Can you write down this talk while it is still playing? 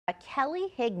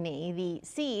Kelly Higney, the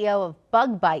CEO of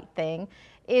Bug Bite Thing,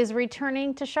 is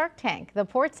returning to Shark Tank. The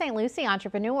Port St. Lucie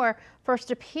entrepreneur first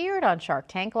appeared on Shark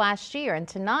Tank last year, and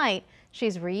tonight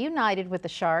she's reunited with the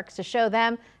sharks to show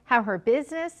them how her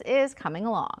business is coming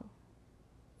along.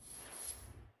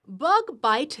 Bug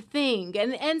Bite Thing,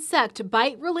 an insect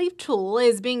bite relief tool,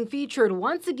 is being featured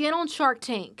once again on Shark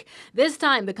Tank. This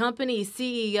time, the company's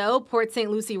CEO, Port St.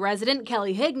 Lucie resident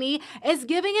Kelly Higney, is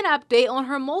giving an update on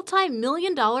her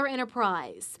multi-million-dollar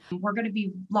enterprise. We're going to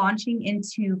be launching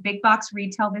into big box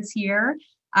retail this year.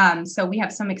 So we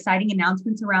have some exciting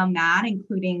announcements around that,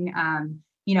 including,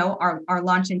 our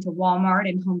launch into Walmart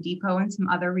and Home Depot and some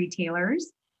other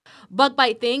retailers. Bug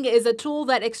Bite Thing is a tool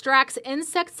that extracts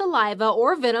insect saliva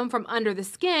or venom from under the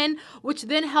skin, which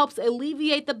then helps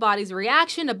alleviate the body's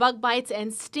reaction to bug bites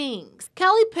and stings.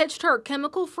 Kelly pitched her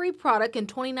chemical-free product in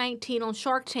 2019 on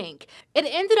Shark Tank. It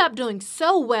ended up doing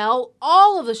so well,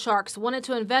 all of the sharks wanted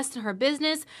to invest in her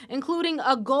business, including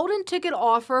a golden ticket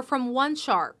offer from one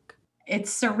shark.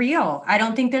 It's surreal. I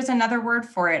don't think there's another word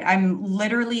for it. I'm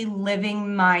literally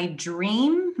living my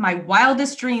dream, my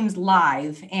wildest dreams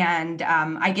live, and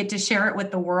I get to share it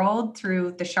with the world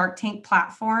through the Shark Tank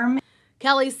platform.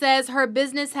 Kelly says her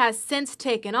business has since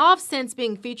taken off since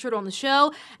being featured on the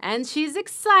show, and she's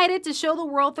excited to show the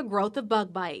world the growth of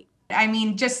Bug Bite. I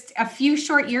mean, just a few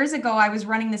short years ago, I was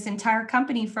running this entire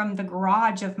company from the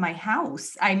garage of my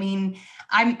house. I mean,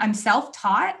 I'm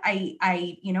self-taught.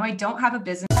 I don't have a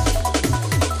business.